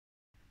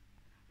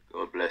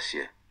God bless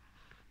you.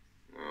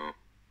 No.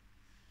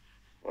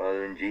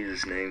 Father, in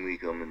Jesus' name we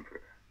come in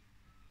prayer.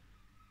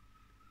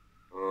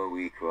 Oh,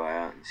 we cry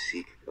out and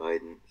seek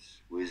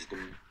guidance,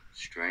 wisdom,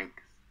 strength,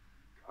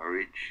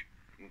 courage,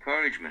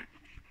 encouragement,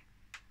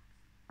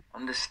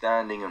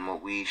 understanding on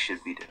what we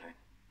should be doing.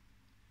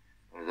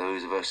 For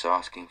those of us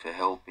asking for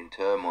help in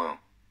turmoil,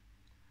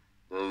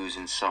 those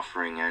in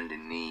suffering and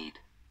in need,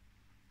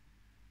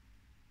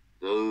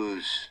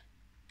 those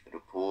that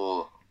are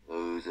poor,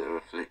 those that are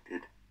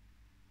afflicted,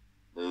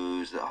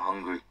 those that are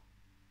hungry,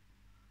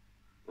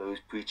 those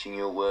preaching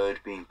your word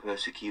being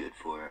persecuted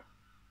for it,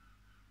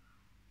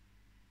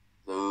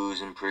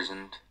 those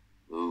imprisoned,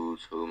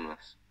 those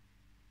homeless,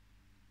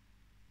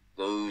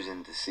 those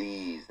in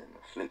disease and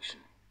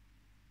affliction,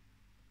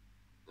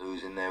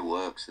 those in their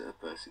works that are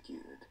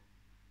persecuted.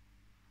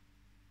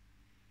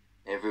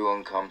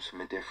 Everyone comes from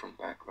a different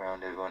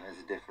background, everyone has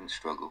a different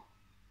struggle.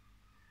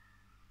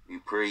 We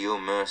pray your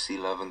mercy,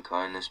 love and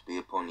kindness be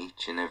upon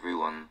each and every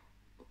one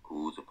that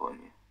calls upon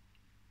you.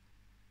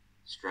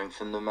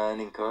 Strengthen them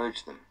and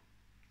encourage them,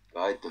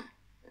 guide them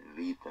and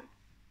lead them.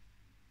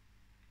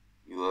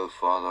 You, O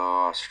Father,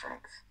 are our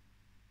strength.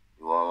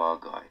 You are our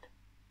guide,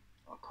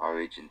 our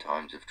courage in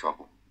times of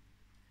trouble.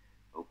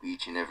 Help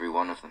each and every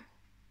one of them.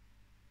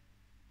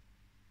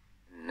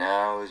 And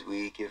now as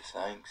we give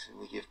thanks and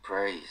we give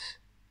praise,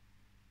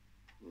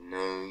 we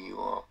know you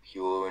are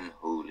pure and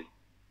holy.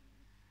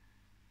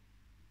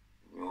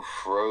 Your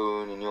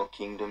throne and your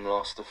kingdom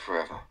lasteth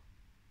forever.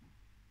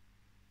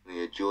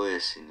 We are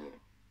joyous in you.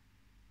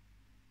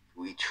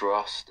 We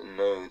trust and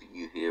know that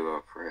you hear our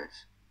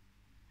prayers.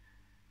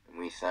 And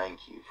we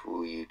thank you for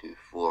all you do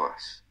for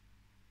us,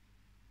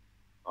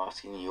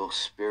 asking your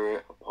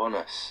Spirit upon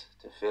us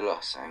to fill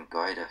us and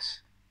guide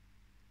us.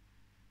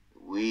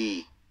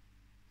 We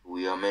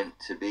are meant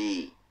to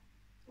be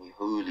a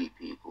holy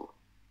people,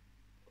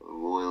 a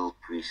royal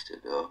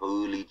priesthood, a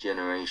holy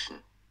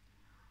generation,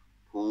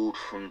 pulled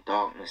from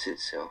darkness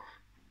itself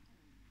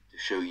to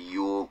show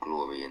your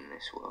glory in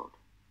this world,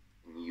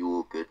 and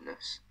your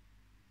goodness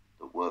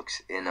that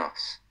works in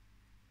us,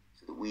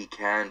 so that we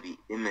can be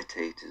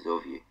imitators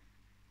of you.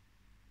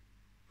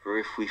 For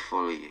if we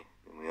follow you,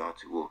 then we are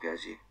to walk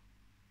as you.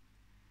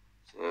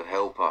 So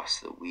help us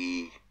that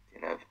we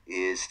can have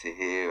ears to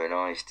hear and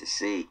eyes to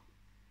see,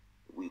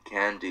 that we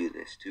can do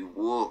this, to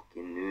walk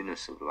in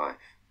newness of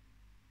life,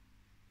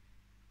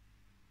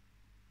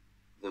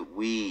 that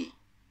we,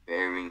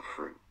 bearing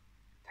fruit,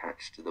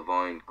 attached to the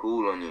vine,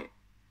 call on you,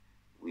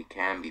 that we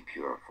can be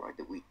purified,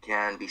 that we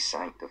can be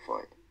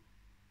sanctified,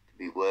 to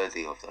be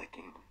worthy of thy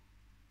kingdom.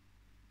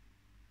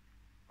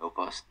 Help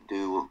us to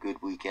do what good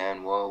we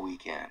can while we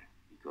can,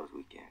 because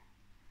we can.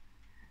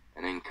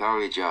 And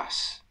encourage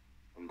us,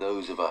 and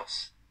those of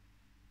us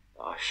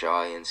that are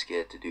shy and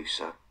scared to do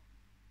so.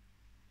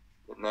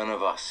 That none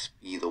of us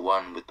be the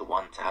one with the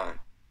one talent,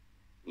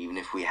 even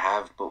if we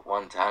have but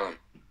one talent,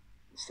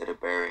 instead of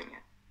burying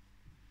it.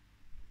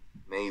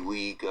 May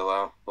we go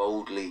out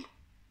boldly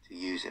to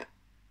use it.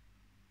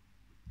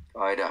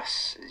 Guide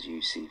us as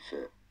you see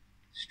fit.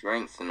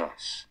 Strengthen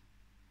us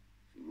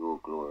for your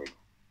glory.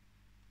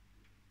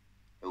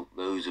 Help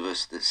those of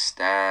us that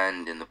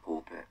stand in the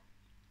pulpit,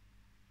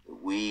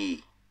 that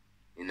we,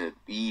 in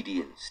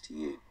obedience to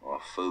you,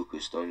 are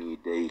focused on you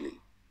daily.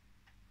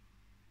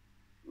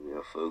 We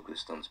are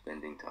focused on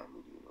spending time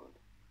with you, Lord.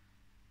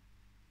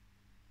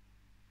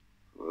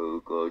 For,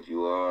 oh God,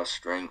 you are our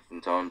strength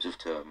in times of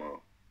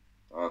turmoil,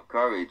 our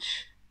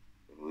courage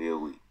when we are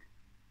weak.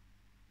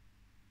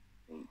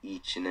 May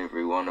each and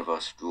every one of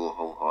us draw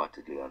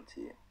wholeheartedly unto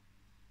you.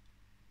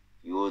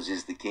 Yours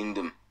is the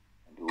kingdom,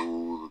 and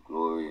all the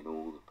glory and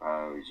all the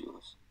power is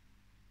yours.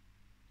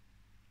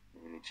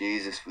 And in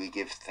Jesus we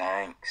give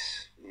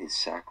thanks for his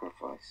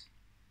sacrifice,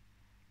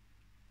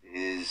 for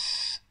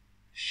his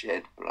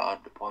shed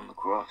blood upon the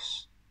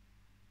cross,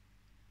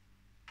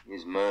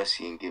 his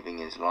mercy in giving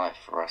his life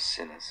for us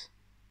sinners.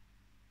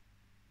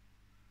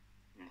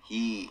 And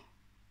he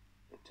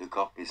that took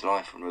up his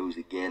life and rose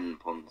again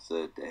upon the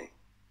third day,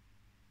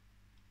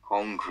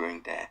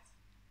 conquering death,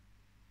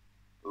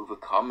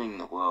 overcoming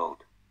the world,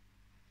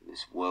 for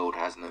this world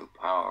has no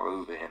power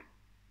over him.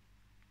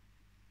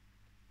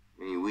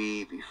 May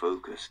we be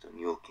focused on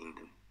your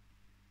kingdom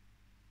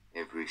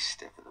every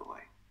step of the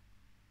way.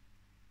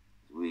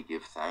 As we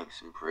give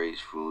thanks and praise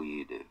for all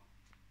you do.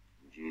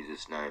 In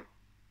Jesus' name,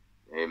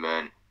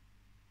 amen.